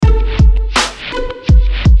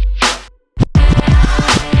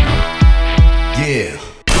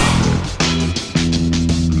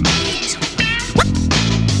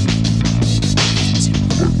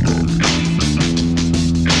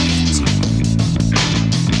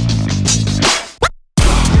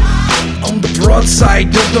outside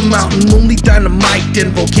of the mountain. Only dynamite and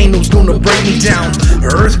volcanoes gonna break me down.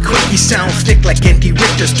 Earthquakey sound thick like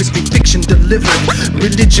anti-Richter. Strictly fiction delivered.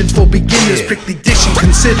 Religion for beginners. Prickly diction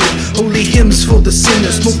considered. Holy hymns for the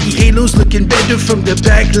sinners. Smoky halos looking better from the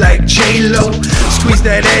back like J-Lo. Squeeze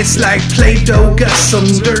that ass like Play-Doh. Got some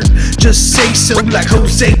dirt, just say so like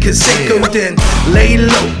Jose Canseco. Then lay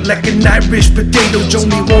low like an Irish potato.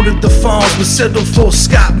 Joni wanted the falls but settled for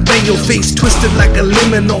Scott Baio. Face twisted like a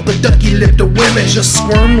lemon. All the ducky-lipped women just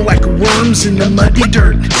squirm like worms in the muddy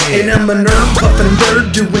dirt. And I'm a nerd puffing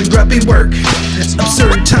dirt doing grubby work.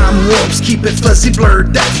 Absurd time warps keep it fuzzy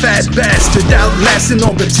blurred. That fat bastard outlasting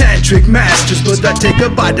all the tantric masters. But I take a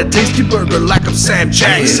bite of tasty burger like I'm Sam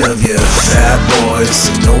Jackson. We love you fat boys,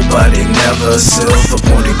 nobody never silver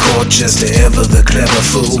pointed cord, just ever the clever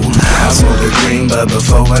fool. I smoke the green but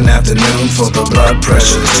before an afternoon for the blood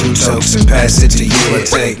pressure. 2 tokes and pass it to you. I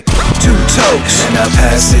take 2 tokes and I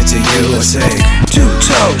pass it to you. I take 2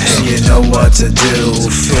 tokes and you know what to do.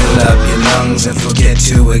 Fill up your lungs and forget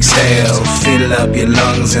to exhale. Fill up your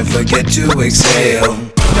lungs and forget to exhale.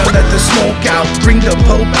 Now let the smoke out, bring the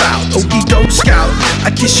Pope out. Okey doke scout,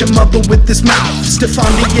 I kiss your mother with this mouth.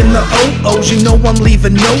 Stefani in the O-O's, you know I'm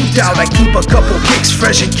leaving no doubt. I keep a couple kicks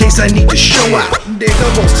fresh in case I need to show out.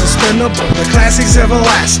 Diggables to spinnable, the classics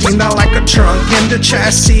everlasting. Not like a trunk in the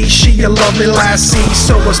chassis, she a lovely lassie,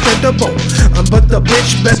 so expendable. But the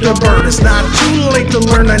bitch better burn. It's not too late to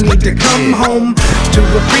learn, I need to come home to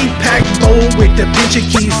a pre-packed bowl with the pinch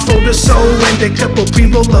key for the soul and a couple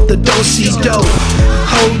pre-roll of the do-si-do.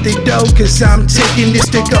 Hold it though, cause I'm taking this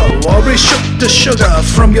to go. Already shook the sugar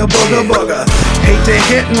from your booger. Hate to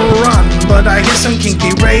hit and run, but I hear some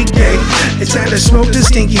kinky reggae. It's time to smoke the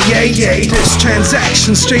stinky yay. This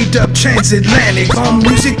transaction straight up transatlantic. On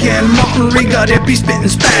music and Martin Reed got it be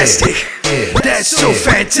spitting spastic. That's so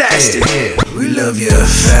fantastic. We love you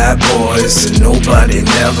fat boys, and nobody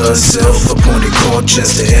never silver pointed cord,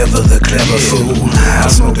 just ever the clever fool. I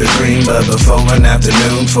smoke the green but before an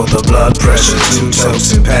afternoon for the blood pressure. 2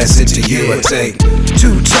 tokes and pass it to you. I take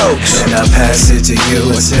 2 tokes and I pass it to you.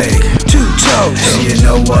 I take 2 tokes and you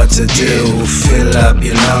know what to do. Fill up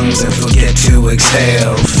your lungs and forget to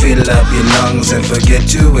exhale. Fill up your lungs and forget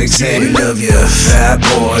to exhale. We love you fat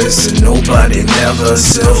boys, and nobody never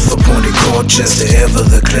silver pointed cord, just ever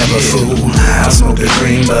the clever fool. I smoke the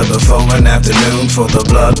green but before an afternoon for the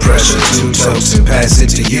blood pressure. 2 tokes and pass it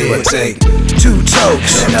to you. I take 2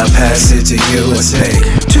 tokes and I pass it to you. I take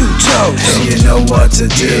 2 tokes and you know what to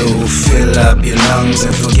do. Fill up your lungs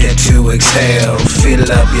and forget to exhale.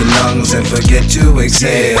 Fill up your lungs and forget to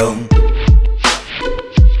exhale.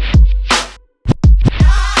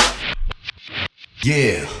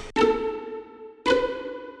 Yeah.